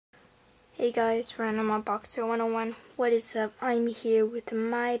Hey guys, Random Unboxer 101. What is up? I'm here with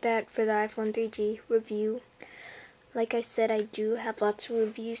Mybat for the iPhone 3G review. Like I said, I do have lots of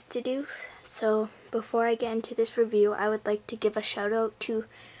reviews to do. So before I get into this review, I would like to give a shout out to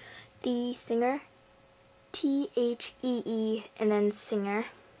theesinger, Thee and then singer.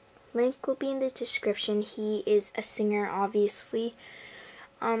 Link will be in the description. He is a singer, obviously.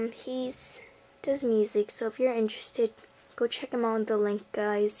 He does music, so if you're interested, go check him out in the link,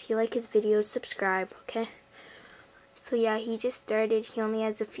 guys. If you like his videos, subscribe, okay? So yeah, he just started. He only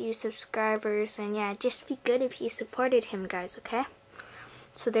has a few subscribers, and yeah, just be good if you supported him, guys, okay?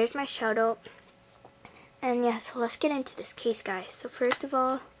 So there's my shout out. And yeah, so let's get into this case, guys. So first of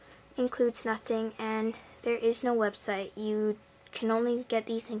all, includes nothing, and there is no website. You can only get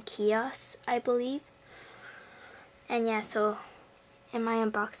these in kiosks, I believe. And yeah, so in my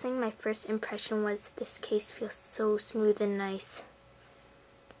unboxing, my first impression was this case feels so smooth and nice.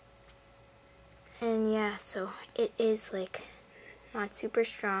 And yeah, so it is like not super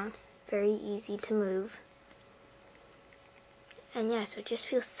strong, very easy to move. And yeah, so it just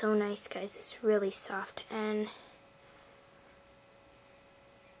feels so nice, guys. It's really soft, and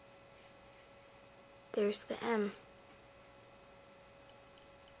there's the M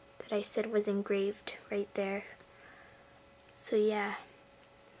that I said was engraved right there. So yeah,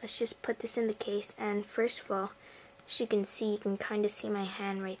 let's just put this in the case, and first of all, as you can see, you can kind of see my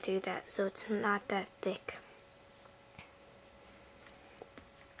hand right through that, so it's not that thick.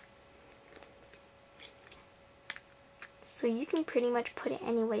 So you can pretty much put it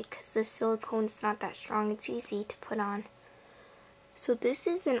anyway because the silicone's not that strong. It's easy to put on. So this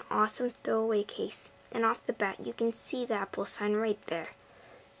is an awesome throwaway case, and off the bat you can see the Apple sign right there.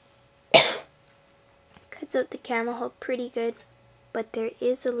 Cuts out the camera hole pretty good, but there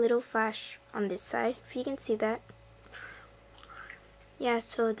is a little flash on this side, if you can see that. Yeah,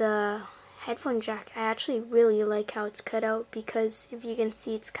 so the headphone jack, I actually really like how it's cut out, because if you can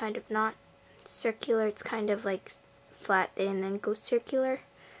see, it's kind of not circular, it's kind of like flat and then goes circular.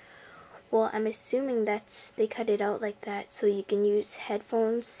 Well, I'm assuming they cut it out like that so you can use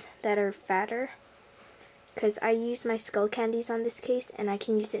headphones that are fatter, because I use my skull candies on this case and I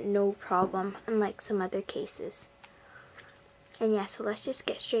can use it no problem, unlike some other cases. And yeah, so let's just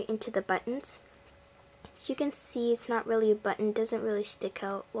get straight into the buttons. As you can see, it's not really a button, doesn't really stick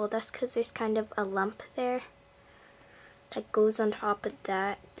out. Well, that's because there's kind of a lump there that goes on top of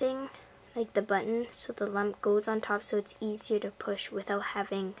that thing, like the button, so the lump goes on top, so it's easier to push without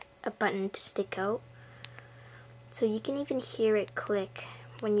having a button to stick out. So you can even hear it click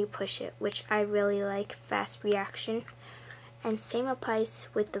when you push it, which I really like, fast reaction. And same applies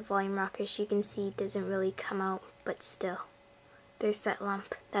with the volume rockers. You can see it doesn't really come out, but still, there's that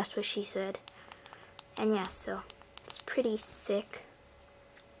lump. That's what she said. And yeah, so it's pretty sick.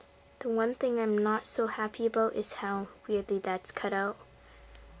 The one thing I'm not so happy about is how weirdly that's cut out.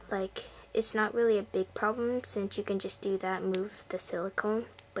 Like, it's not really a big problem since you can just do that, move the silicone,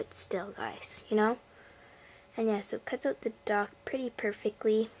 but still, guys, you know? And yeah, so it cuts out the dock pretty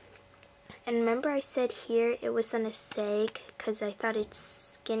perfectly. And remember I said here it was on a sag because I thought it's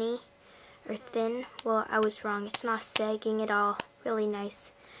skinny or thin? Well, I was wrong. It's not sagging at all. Really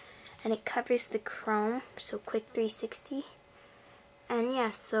nice. And it covers the chrome, so quick 360. And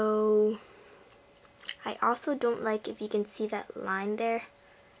yeah, so I also don't like, if you can see that line there,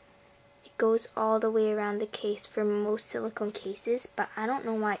 it goes all the way around the case for most silicone cases, but I don't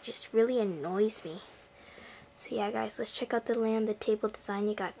know why, it just really annoys me. So yeah, guys, let's check out the lay on the table design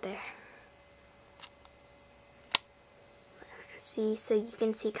you got there. See, so you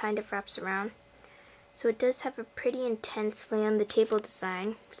can see kind of wraps around. So it does have a pretty intense lay on the table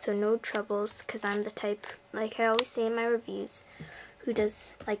design, so no troubles, because I'm the type, like I always say in my reviews, who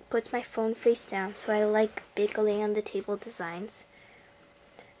does, like, puts my phone face down, so I like big lay on the table designs.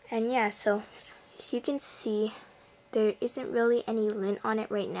 And yeah, so as you can see, there isn't really any lint on it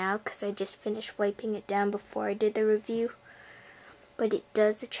right now, because I just finished wiping it down before I did the review. But it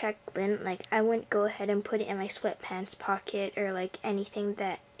does attract lint. Like, I wouldn't go ahead and put it in my sweatpants pocket or like anything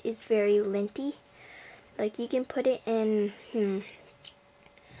that is very linty. Like, you can put it in,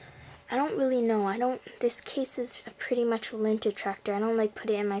 I don't really know. This case is pretty much a lint attractor. I don't like put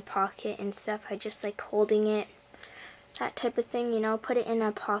it in my pocket and stuff. I just like holding it, that type of thing, you know. Put it in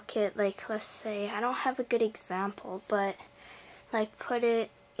a pocket, like, let's say, I don't have a good example, but like put it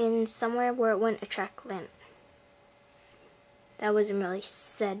in somewhere where it wouldn't attract lint. That wasn't really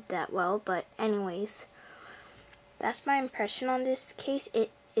said that well, but anyways, that's my impression on this case.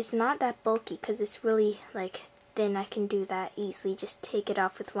 It's not that bulky because it's really like thin. I can do that easily, just take it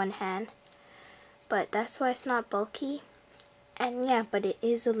off with one hand. But that's why it's not bulky. And yeah, but it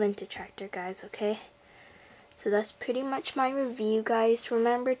is a lint attractor, guys, okay? So that's pretty much my review, guys.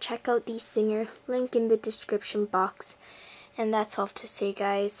 Remember, check out theesinger, link in the description box. And that's all to say,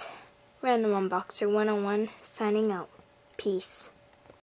 guys. Random Unboxer 101, signing out. Peace.